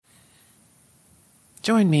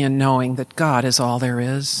Join me in knowing that God is all there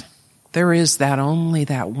is. There is only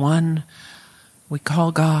that one we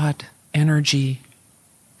call God, energy,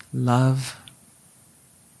 love.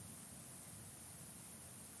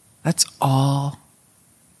 That's all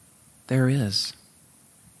there is.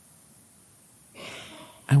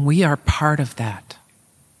 And we are part of that.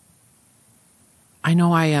 I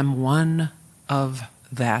know I am one of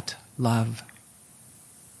that love.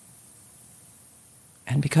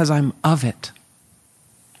 And because I'm of it,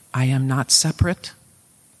 I am not separate.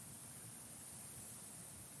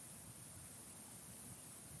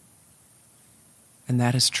 And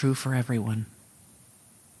that is true for everyone.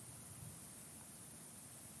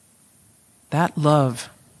 That love,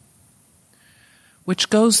 which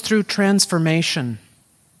goes through transformation,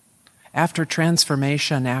 after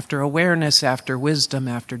awareness, after wisdom,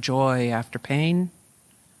 after joy, after pain,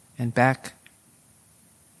 and back.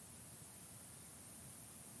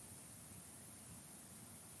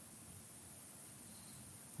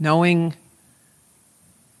 Knowing,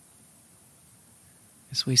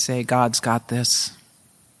 as we say, God's got this.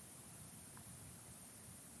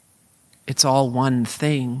 It's all one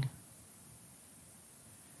thing.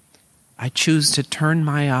 I choose to turn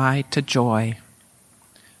my eye to joy,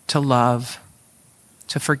 to love,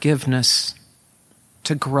 to forgiveness,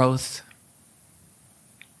 to growth.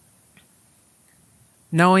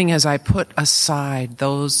 Knowing as I put aside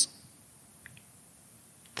those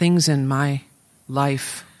things in my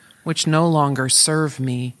life which no longer serve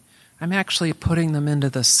me, I'm actually putting them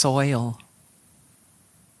into the soil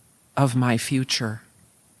of my future.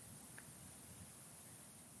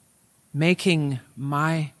 Making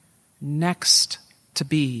my next to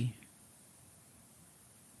be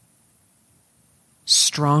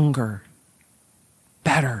stronger,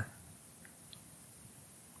 better,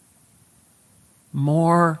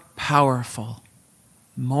 more powerful,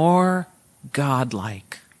 more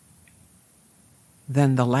godlike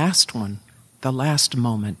than the last one, the last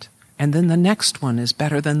moment. And then the next one is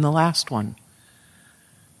better than the last one.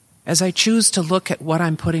 As I choose to look at what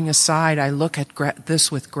I'm putting aside, I look at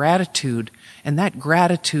this with gratitude, and that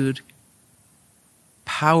gratitude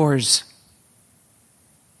powers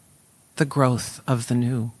the growth of the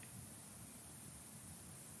new.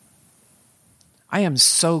 I am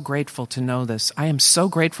so grateful to know this. I am so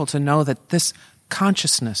grateful to know that this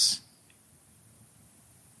consciousness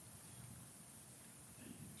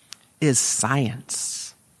is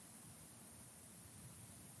science.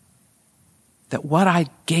 That what I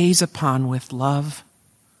gaze upon with love,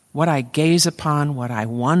 what I gaze upon, what I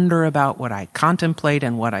wonder about, what I contemplate,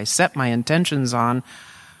 and what I set my intentions on,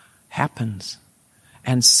 happens.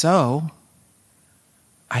 And so,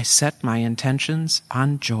 I set my intentions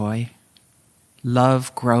on joy,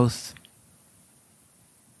 love, growth.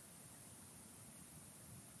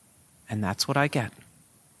 And that's what I get.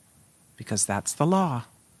 Because that's the law.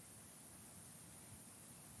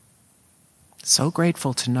 So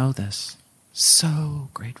grateful to know this. So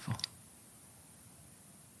grateful.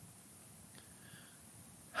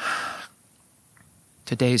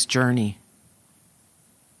 Today's journey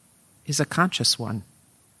is a conscious one.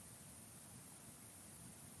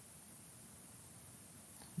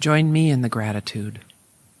 Join me in the gratitude.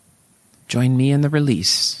 Join me in the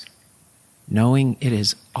release, knowing it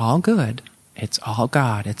is all good, it's all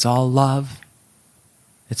God, it's all love,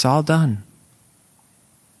 it's all done.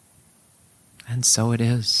 And so it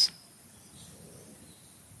is.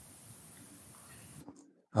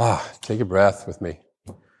 Take a breath with me.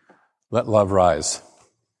 Let love rise.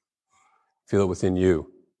 Feel it within you.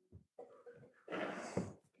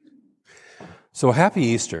 So happy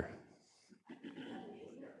Easter.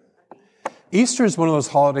 Easter is one of those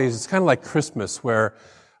holidays, it's kind of like Christmas, where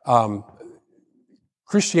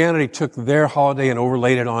Christianity took their holiday and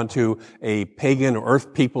overlaid it onto a pagan or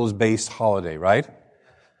earth peoples-based holiday, right?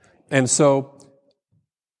 And so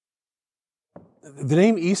the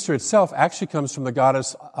name Easter itself actually comes from the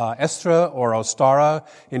goddess Estra or Ostara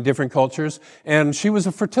in different cultures, and she was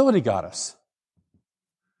a fertility goddess.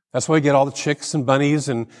 That's why we get all the chicks and bunnies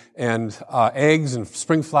and eggs and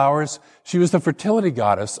spring flowers. She was the fertility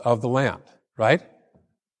goddess of the land, right?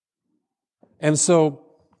 And so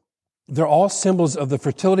they're all symbols of the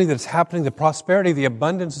fertility that's happening, the prosperity, the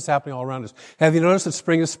abundance that's happening all around us. Have you noticed that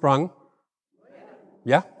spring has sprung?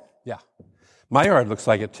 Yeah? Yeah. My yard looks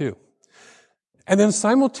like it too. And then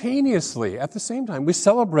simultaneously, at the same time, we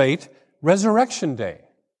celebrate Resurrection Day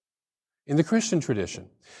in the Christian tradition,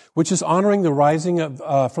 which is honoring the rising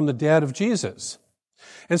from the dead of Jesus.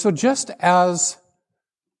 And so just as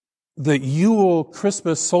the Yule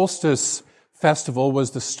Christmas solstice festival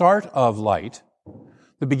was the start of light,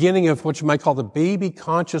 the beginning of what you might call the baby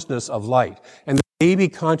consciousness of light, and baby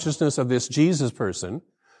consciousness of this Jesus person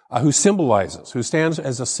who symbolizes, who stands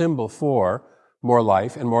as a symbol for more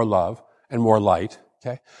life and more love and more light,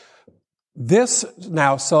 okay? This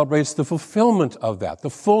now celebrates the fulfillment of that, the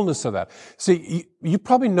fullness of that. See, you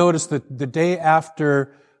probably noticed that the day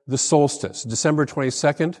after the solstice, December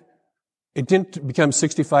 22nd, it didn't become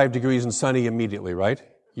 65 degrees and sunny immediately, right?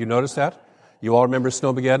 You noticed that? You all remember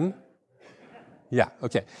Snowmageddon? Yeah,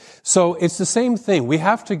 okay. So it's the same thing. We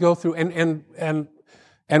have to go through,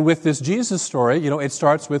 and with this Jesus story, it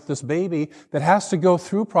starts with this baby that has to go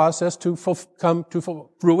through process to come to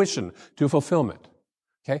fruition, to fulfillment.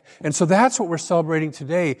 Okay? And so that's what we're celebrating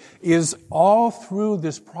today, is all through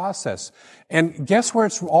this process. And guess where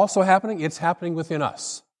it's also happening? It's happening within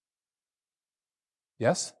us.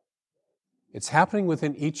 Yes? It's happening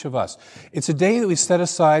within each of us. It's a day that we set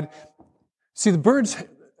aside. See, the birds,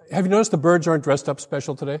 have you noticed the birds aren't dressed up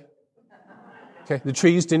special today? Okay, the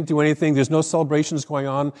trees didn't do anything. There's no celebrations going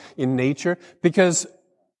on in nature because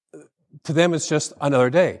to them it's just another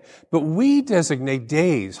day. But we designate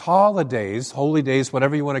days, holidays, holy days,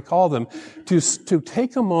 whatever you want to call them, to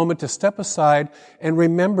take a moment to step aside and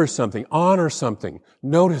remember something, honor something,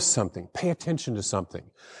 notice something, pay attention to something.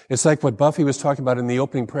 It's like what Buffie was talking about in the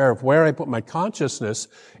opening prayer of where I put my consciousness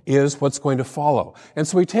is what's going to follow. And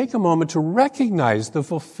so we take a moment to recognize the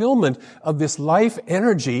fulfillment of this life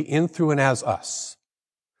energy in, through, and as us.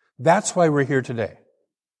 That's why we're here today.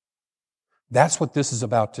 That's what this is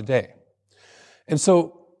about today. And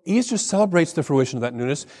so Easter celebrates the fruition of that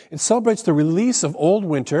newness. It celebrates the release of old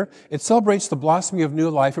winter. It celebrates the blossoming of new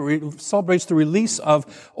life. It celebrates the release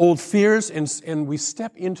of old fears, and we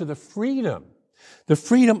step into the freedom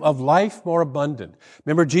of life more abundant.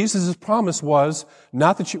 Remember, Jesus' promise was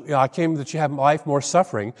not that I came that you have life more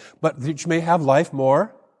suffering, but that you may have life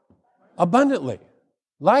more abundantly.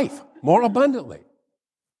 Life more abundantly.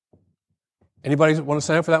 Anybody want to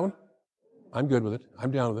sign up for that one? I'm good with it.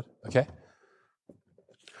 I'm down with it. Okay?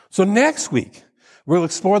 So next week, we'll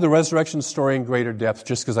explore the resurrection story in greater depth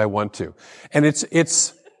just because I want to. And it's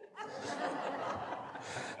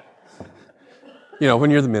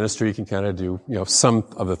when you're the minister, you can kind of do, some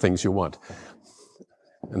of the things you want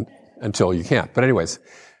until you can't. But anyways,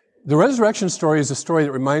 the resurrection story is a story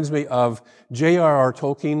that reminds me of J.R.R.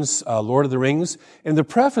 Tolkien's Lord of the Rings. In the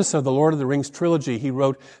preface of the Lord of the Rings trilogy, he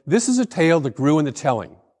wrote, "This is a tale that grew in the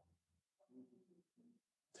telling."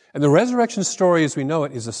 And the resurrection story, as we know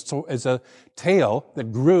it, is a tale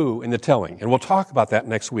that grew in the telling. And we'll talk about that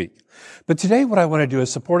next week. But today what I want to do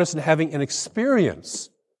is support us in having an experience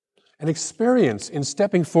in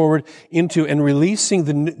stepping forward into and releasing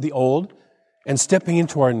the old and stepping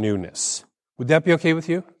into our newness. Would that be okay with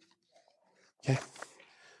you? Okay.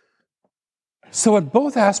 So what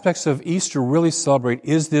both aspects of Easter really celebrate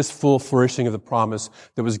is this full flourishing of the promise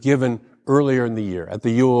that was given earlier in the year, at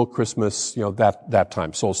the Yule, Christmas, that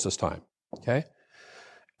time, solstice time. Okay?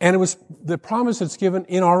 And it was the promise that's given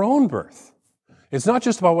in our own birth. It's not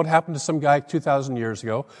just about what happened to some guy 2,000 years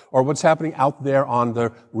ago, or what's happening out there on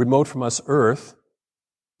the remote from us Earth,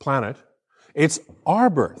 planet. It's our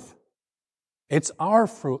birth. It's our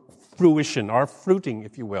fruition, our fruiting,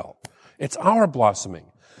 if you will. It's our blossoming.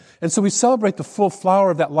 And so we celebrate the full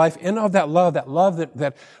flower of that life and of that love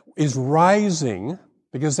that is rising,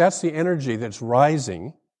 because that's the energy that's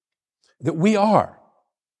rising, that we are.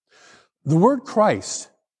 The word Christ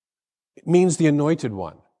means the anointed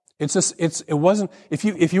one. It wasn't,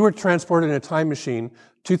 if you were transported in a time machine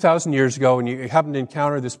 2,000 years ago and you happened to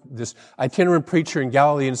encounter this itinerant preacher in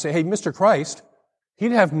Galilee and say, "Hey, Mr. Christ,"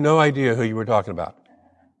 he'd have no idea who you were talking about.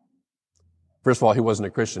 First of all, he wasn't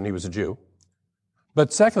a Christian, he was a Jew.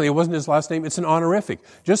 But secondly, it wasn't his last name, it's an honorific.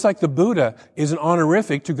 Just like the Buddha is an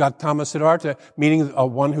honorific to Gautama Siddhartha, meaning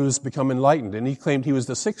one who's become enlightened. And he claimed he was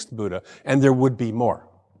the sixth Buddha, and there would be more.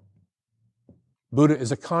 Buddha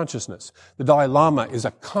is a consciousness. The Dalai Lama is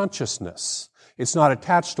a consciousness. It's not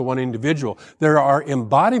attached to one individual. There are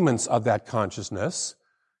embodiments of that consciousness,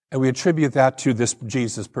 and we attribute that to this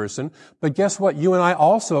Jesus person. But guess what? You and I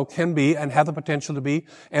also can be and have the potential to be,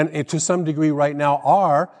 and to some degree right now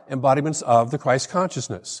are embodiments of the Christ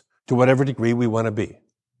consciousness, to whatever degree we want to be.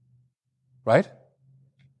 Right?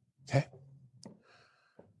 Okay.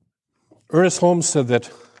 Ernest Holmes said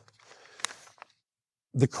that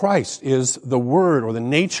the Christ is the Word or the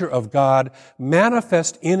nature of God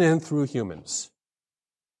manifest in and through humans.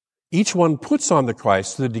 Each one puts on the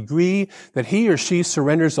Christ to the degree that he or she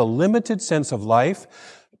surrenders a limited sense of life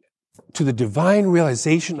to the divine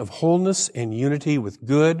realization of wholeness and unity with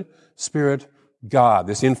good Spirit God,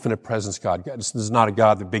 this infinite presence God. This is not a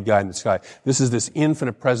God, the big guy in the sky. This is this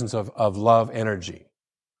infinite presence of love energy.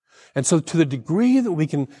 And so to the degree that we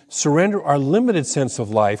can surrender our limited sense of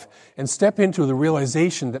life and step into the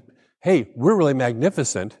realization that, hey, we're really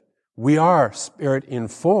magnificent, we are spirit in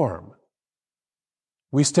form,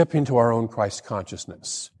 we step into our own Christ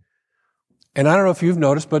consciousness. And I don't know if you've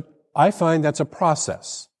noticed, but I find that's a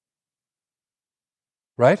process.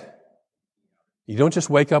 Right? You don't just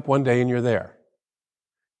wake up one day and you're there.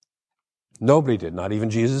 Nobody did, not even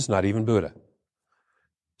Jesus, not even Buddha.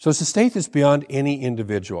 So it's a state that's beyond any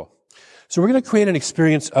individual. So we're going to create an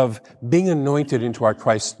experience of being anointed into our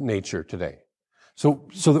Christ nature today. So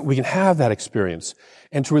that we can have that experience.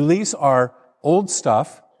 And to release our old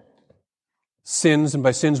stuff, sins, and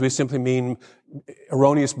by sins we simply mean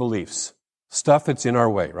erroneous beliefs. Stuff that's in our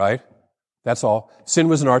way, right? That's all. Sin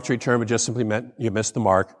was an archery term. It just simply meant you missed the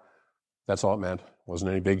mark. That's all it meant. It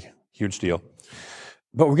wasn't any big, huge deal.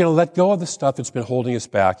 But we're going to let go of the stuff that's been holding us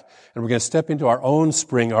back, and we're going to step into our own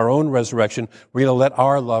spring, our own resurrection. We're going to let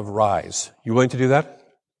our love rise. You willing to do that?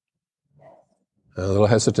 A little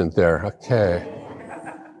hesitant there. Okay.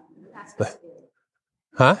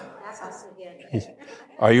 Huh?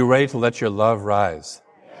 Are you ready to let your love rise?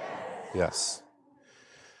 Yes.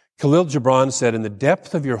 Khalil Gibran said, in the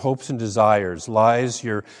depth of your hopes and desires lies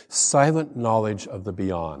your silent knowledge of the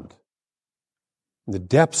beyond. In the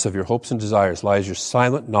depths of your hopes and desires lies your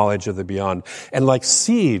silent knowledge of the beyond. And like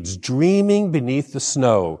seeds dreaming beneath the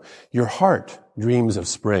snow, your heart dreams of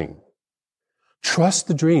spring. Trust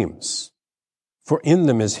the dreams, for in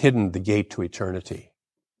them is hidden the gate to eternity.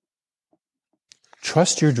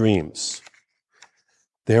 Trust your dreams.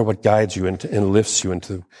 They're what guides you into and lifts you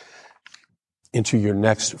into your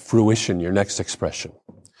next fruition, your next expression.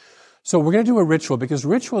 So we're going to do a ritual because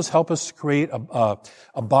rituals help us create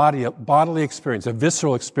a bodily experience, a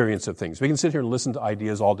visceral experience of things. We can sit here and listen to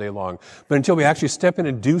ideas all day long, but until we actually step in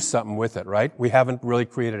and do something with it, right? We haven't really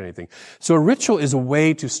created anything. So a ritual is a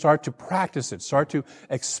way to start to practice it, start to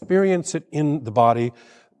experience it in the body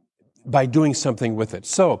by doing something with it.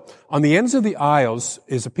 So on the ends of the aisles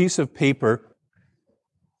is a piece of paper,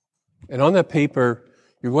 and on that paper,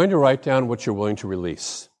 you're going to write down what you're willing to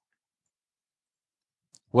release.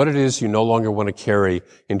 What it is you no longer want to carry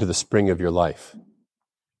into the spring of your life,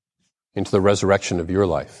 into the resurrection of your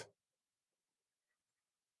life.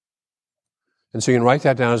 And so you can write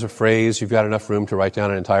that down as a phrase. You've got enough room to write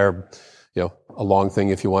down an entire, a long thing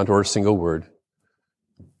if you want, or a single word.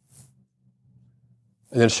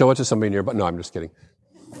 And then show it to somebody nearby. No, I'm just kidding.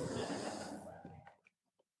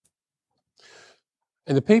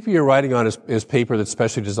 And the paper you're writing on is paper that's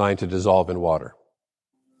specially designed to dissolve in water.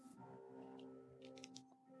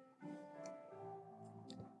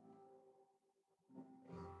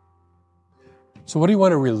 So what do you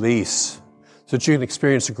want to release so that you can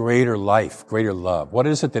experience a greater life, greater love? What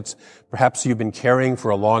is it that's perhaps you've been carrying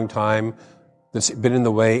for a long time that's been in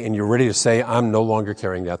the way and you're ready to say, I'm no longer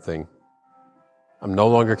carrying that thing. I'm no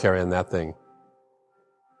longer carrying that thing.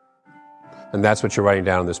 And that's what you're writing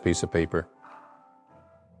down on this piece of paper.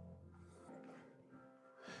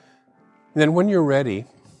 And then when you're ready,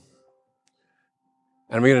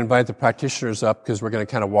 and we're going to invite the practitioners up because we're going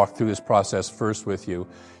to kind of walk through this process first with you.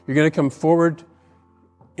 You're going to come forward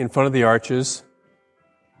in front of the arches.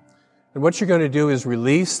 And what you're going to do is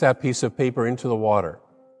release that piece of paper into the water.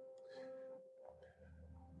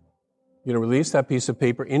 You're going to release that piece of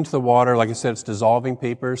paper into the water. Like I said, it's dissolving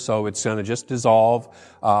paper, so it's going to just dissolve.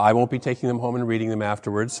 I won't be taking them home and reading them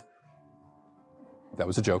afterwards. That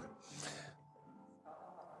was a joke.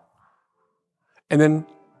 And then,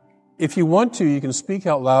 if you want to, you can speak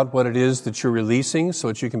out loud what it is that you're releasing so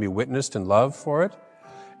that you can be witnessed and loved for it.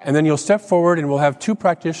 And then you'll step forward and we'll have two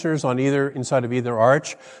practitioners inside of either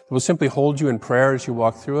arch that will simply hold you in prayer as you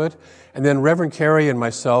walk through it. And then Reverend Carey and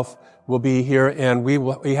myself will be here, and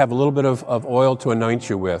we have a little bit of oil to anoint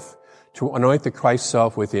you with, to anoint the Christ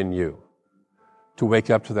self within you, to wake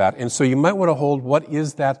up to that. And so you might want to hold, what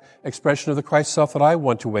is that expression of the Christ self that I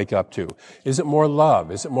want to wake up to? Is it more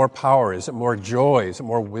love? Is it more power? Is it more joy? Is it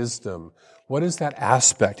more wisdom? What is that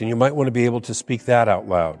aspect? And you might want to be able to speak that out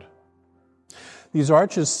loud. These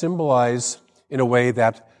arches symbolize, in a way,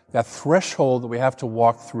 that threshold that we have to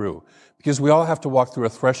walk through. Because we all have to walk through a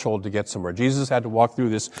threshold to get somewhere. Jesus had to walk through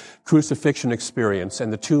this crucifixion experience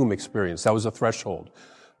and the tomb experience. That was a threshold.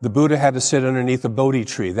 The Buddha had to sit underneath a Bodhi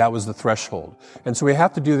tree. That was the threshold. And so we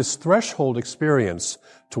have to do this threshold experience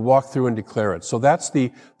to walk through and declare it. So that's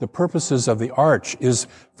the purposes of the arch, is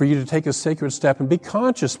for you to take a sacred step and be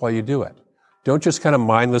conscious while you do it. Don't just kind of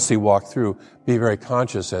mindlessly walk through. Be very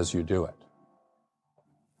conscious as you do it.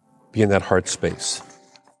 Be in that heart space.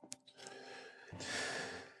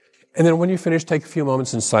 And then when you finish, take a few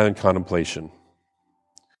moments in silent contemplation.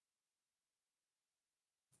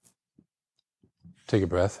 Take a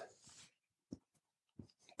breath.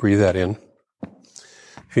 Breathe that in.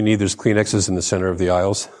 If you need, there's Kleenexes in the center of the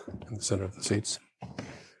aisles, in the center of the seats.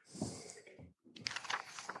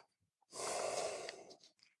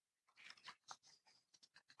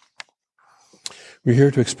 We're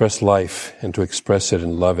here to express life and to express it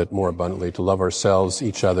and love it more abundantly, to love ourselves,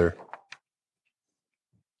 each other.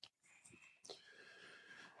 I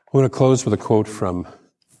want to close with a quote from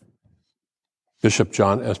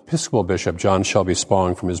Episcopal Bishop John Shelby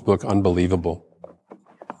Spong from his book Unbelievable,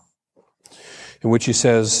 in which he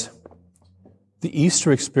says, "The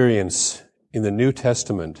Easter experience in the New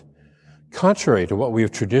Testament, contrary to what we have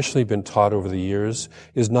traditionally been taught over the years,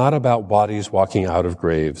 is not about bodies walking out of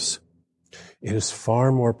graves. It is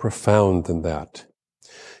far more profound than that.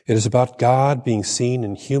 It is about God being seen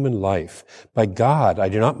in human life. By God, I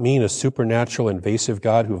do not mean a supernatural, invasive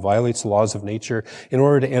God who violates the laws of nature in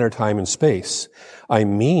order to enter time and space. I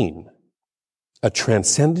mean a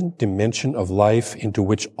transcendent dimension of life into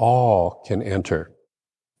which all can enter.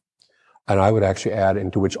 And I would actually add,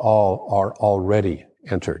 into which all are already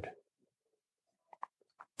entered.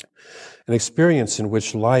 An experience in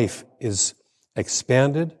which life is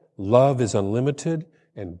expanded, love is unlimited,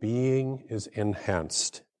 and being is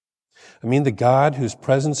enhanced. I mean the God whose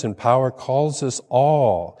presence and power calls us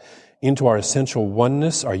all into our essential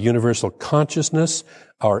oneness, our universal consciousness,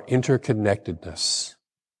 our interconnectedness.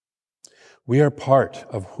 We are part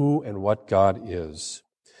of who and what God is.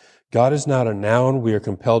 God is not a noun we are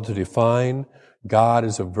compelled to define. God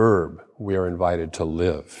is a verb we are invited to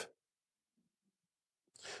live.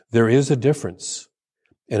 There is a difference.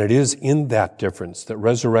 And it is in that difference that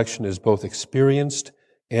resurrection is both experienced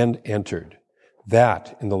and entered.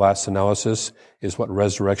 That, in the last analysis, is what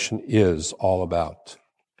resurrection is all about.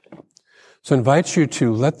 So I invite you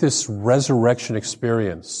to let this resurrection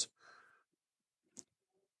experience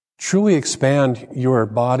truly expand your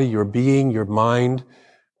body, your being, your mind.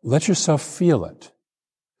 Let yourself feel it,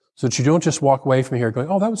 so that you don't just walk away from here going,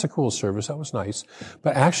 oh, that was a cool service, that was nice,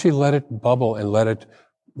 but actually let it bubble and let it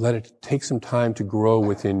take some time to grow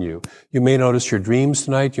within you. You may notice your dreams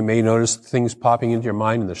tonight. You may notice things popping into your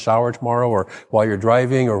mind in the shower tomorrow, or while you're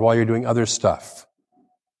driving, or while you're doing other stuff.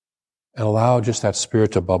 And allow just that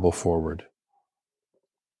spirit to bubble forward.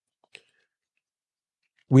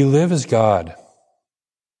 We live as God.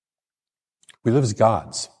 We live as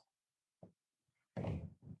gods. In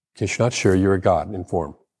case you're not sure, you're a God in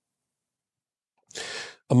form.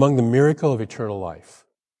 Among the miracle of eternal life.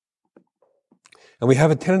 And we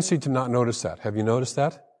have a tendency to not notice that. Have you noticed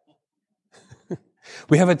that?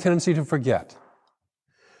 We have a tendency to forget.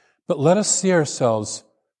 But let us see ourselves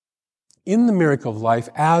in the miracle of life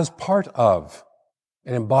as part of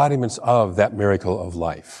and embodiments of that miracle of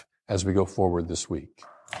life as we go forward this week.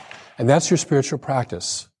 And that's your spiritual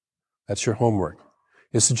practice. That's your homework,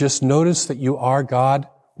 is to just notice that you are God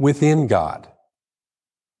within God.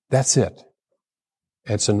 That's it.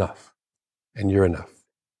 It's enough. And you're enough.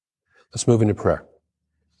 Let's move into prayer.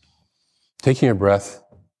 Taking a breath.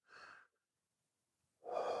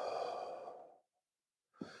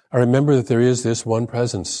 I remember that there is this one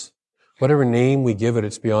presence. Whatever name we give it,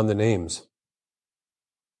 it's beyond the names.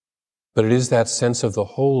 But it is that sense of the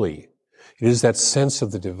holy. It is that sense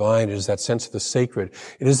of the divine. It is that sense of the sacred.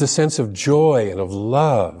 It is the sense of joy and of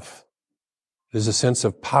love. It is a sense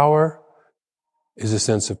of power. It is a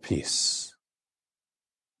sense of peace.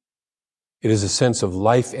 It is a sense of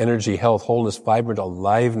life, energy, health, wholeness, vibrant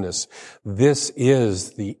aliveness. This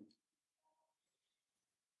is the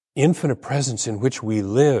infinite presence in which we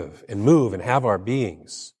live and move and have our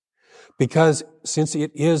beings. Because since it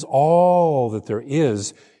is all that there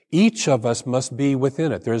is, each of us must be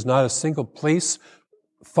within it. There is not a single place,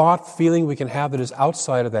 thought, feeling we can have that is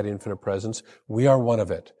outside of that infinite presence. We are one of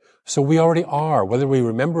it. So we already are, whether we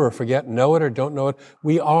remember or forget, know it or don't know it,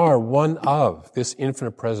 we are one of this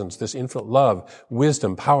infinite presence, this infinite love,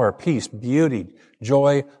 wisdom, power, peace, beauty,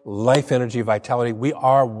 joy, life, energy, vitality. We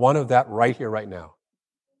are one of that right here, right now.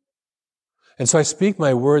 And so I speak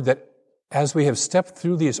my word that as we have stepped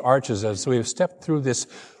through these arches, as we have stepped through this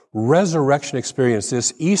resurrection experience,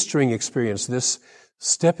 this Eastering experience, this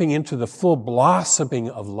stepping into the full blossoming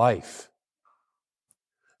of life,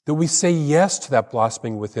 that we say yes to that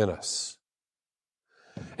blossoming within us.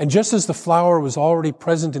 And just as the flower was already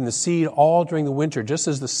present in the seed all during the winter, just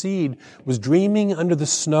as the seed was dreaming under the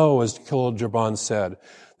snow, as Khalil Gibran said,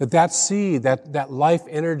 that seed, that life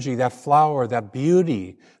energy, that flower, that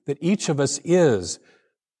beauty that each of us is,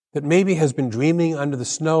 that maybe has been dreaming under the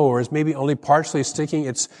snow or is maybe only partially sticking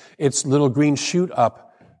its little green shoot up,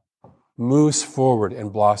 moves forward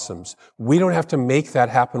and blossoms. We don't have to make that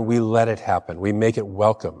happen. We let it happen. We make it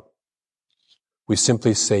welcome. We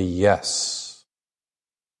simply say yes.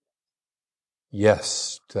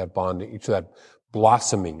 Yes to that bonding, to that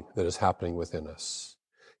blossoming that is happening within us.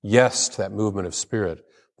 Yes to that movement of spirit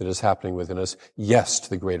that is happening within us. Yes to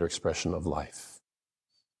the greater expression of life.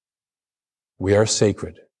 We are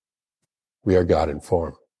sacred. We are God in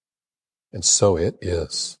form. And so it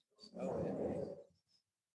is.